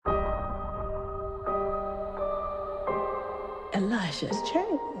Elijah's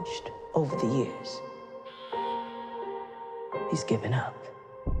changed over the years. He's given up.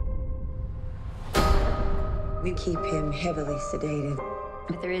 We keep him heavily sedated.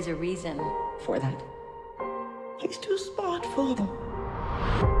 But there is a reason for that. He's too smart for them.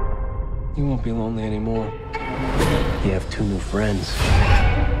 You won't be lonely anymore. You have 2 new friends.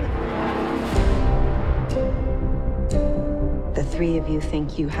 The 3 of you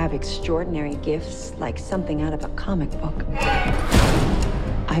think you have extraordinary gifts, like something out of a comic book.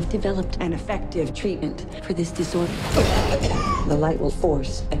 I've developed an effective treatment for this disorder. The light will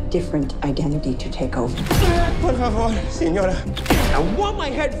force a different identity to take over. Por favor, señora. I want my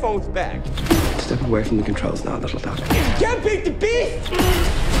headphones back. Step away from the controls now, little dog. Can't beat the beast!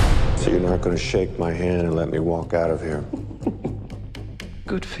 So you're not going to shake my hand and let me walk out of here?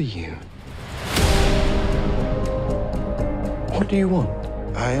 Good for you. What do you want?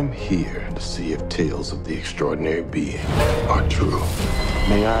 I am here to see if tales of the extraordinary being are true.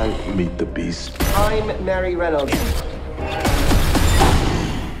 May I meet the beast? I'm Mary Reynolds.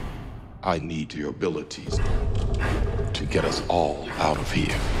 I need your abilities to get us all out of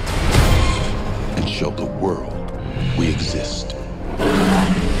here and show the world we exist.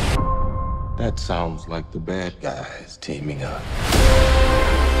 That sounds like the bad guys teaming up.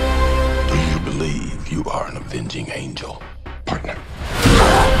 Do you believe you are an avenging angel, partner?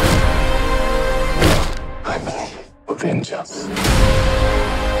 I believe. Avenge us.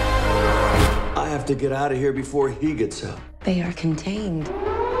 I have to get out of here before he gets out. They are contained.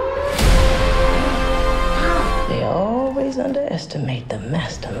 They always underestimate the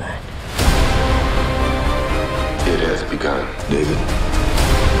mastermind. It has begun, David.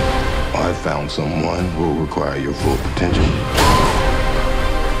 I found someone who will require your full potential.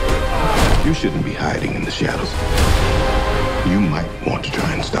 You shouldn't be hiding in the shadows. You might want to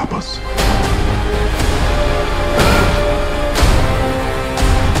try and stop us.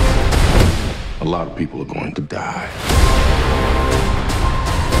 A lot of people are going to die.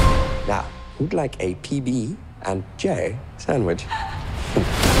 Now, who'd like a PB and J sandwich?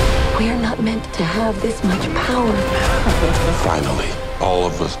 We are not meant to have this much power. Finally, all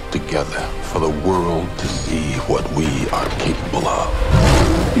of us together for the world to see what we are capable of.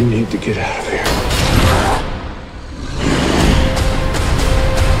 You need to get out of here.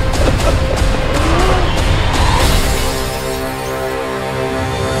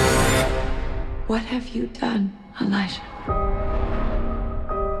 What have you done, Elijah?